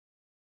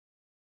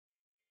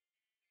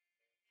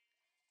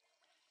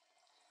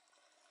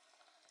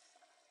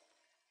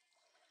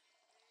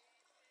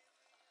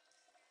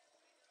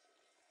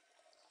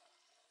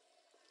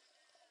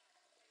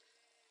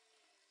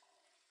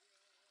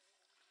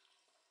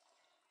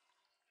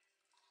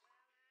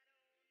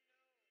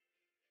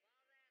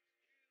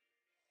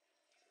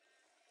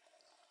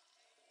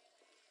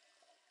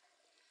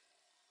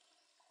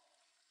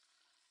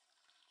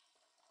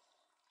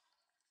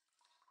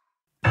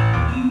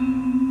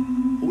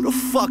Who the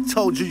fuck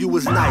told you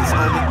was nice,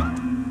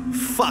 homie?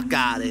 Fuck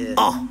out of here.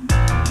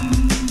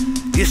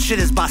 Your shit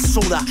is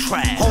basura.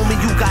 Trash.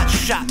 Homie, you got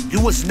shot. You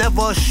was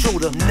never a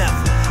shooter.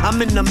 Never. I'm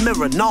in the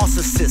mirror,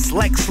 narcissist,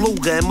 Lex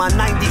Luger. In my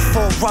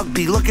 94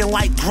 rugby, looking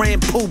like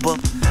Grand Pooba.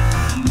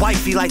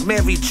 Wifey like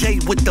Mary J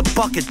with the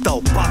bucket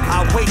though.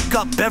 I wake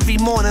up every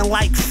morning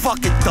like fuck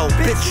it though.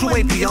 Bitch, you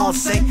ain't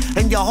Beyonce,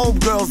 and your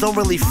homegirls don't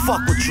really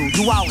fuck with you.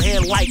 You out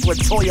here like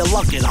Latoya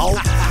Luckett, ho.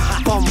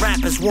 Bum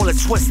rappers wanna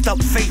twist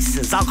up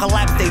faces. I'll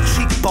collapse they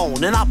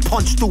cheekbone and I'll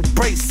punch through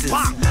braces.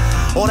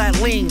 All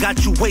that lean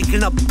got you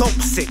waking up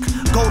dope sick.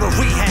 Go to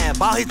rehab,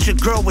 I'll hit your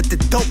girl with the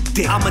dope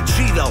dick. I'm a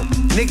G though,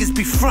 niggas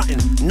be frontin',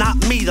 not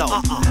me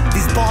though.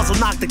 These bars will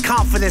knock the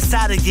confidence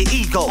out of your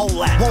ego.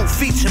 Won't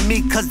feature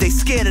me cause they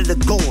scared of the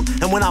goon.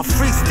 And when I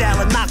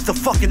freestyle, it knocks the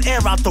fucking air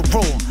out the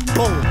room.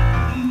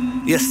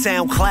 Boom. Your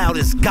SoundCloud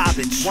is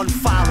garbage. One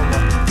follower.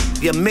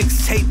 Your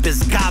mixtape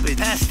is garbage.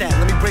 Pass that,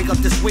 let me break up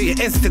this weird.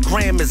 Your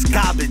Instagram is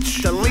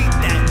garbage. Delete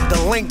that.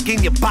 The link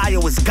in your bio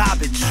is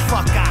garbage.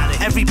 Fuck out of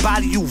it.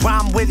 Everybody you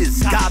rhyme with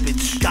is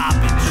garbage.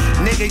 Garbage.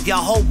 Nigga, your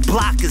whole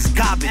block is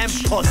garbage. And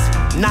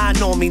pussy.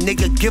 9 on me,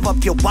 nigga, give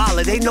up your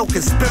wallet. Ain't no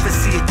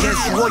conspiracy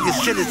against you. All your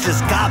shit is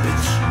just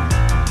garbage.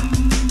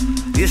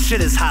 Your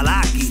shit is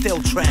halaki,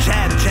 still trash.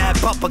 Jab, jab,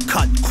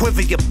 uppercut,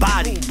 quiver your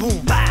body.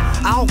 Boom, bang.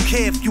 I don't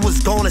care if you was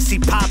going to see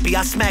Poppy.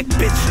 I smack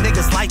bitch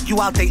niggas like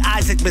you out they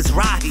Isaac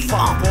Mizrahi.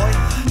 Fuck,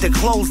 boy. The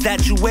clothes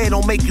that you wear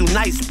don't make you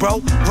nice, bro.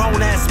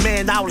 Grown ass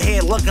man out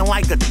here looking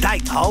like a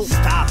dyke, ho.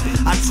 Stop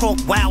it. I talk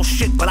wild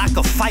shit, but I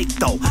can fight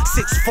though.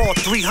 6'4",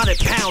 300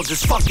 pounds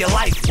is fuck your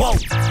life, whoa.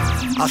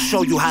 I'll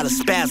show you how to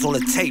spaz on the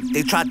tape.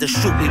 They tried to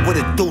shoot me with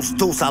a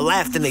deuce. I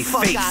laughed in their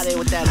face. Fuck out there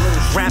with that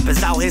little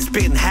rappers out here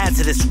spitting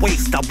hazardous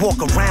waste. I walk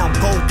around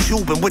gold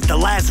Cuban with the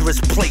Lazarus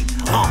plate.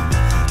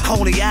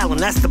 Coney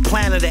Island, that's the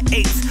planet of the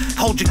apes.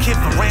 Hold your kid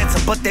for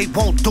ransom, but they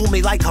won't do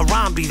me like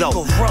Harambe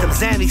though. Them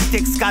Zanny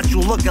sticks got you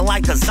looking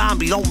like a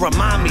zombie. Don't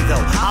remind me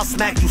though. I'll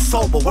smack you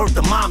sober, worth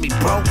the mommy,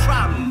 bro.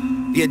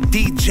 Your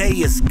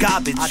DJ is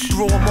garbage. I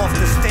threw him off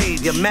the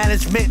stage. Your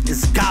management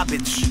is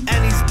garbage.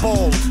 And he's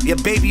bald. Your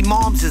baby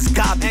moms is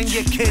garbage. And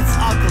your kids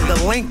ugly.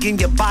 The link in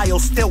your bio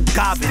still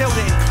garbage. Still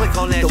didn't click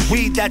on that. The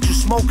weed that you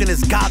smoking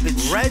is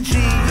garbage.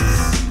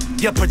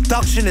 Reggie's. Your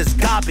production is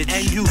garbage.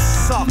 And you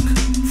suck.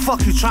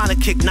 Fuck you trying to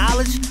kick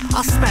knowledge?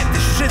 I'll smack the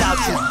shit out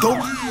you,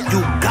 dope. You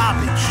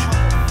garbage.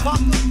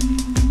 Fuck.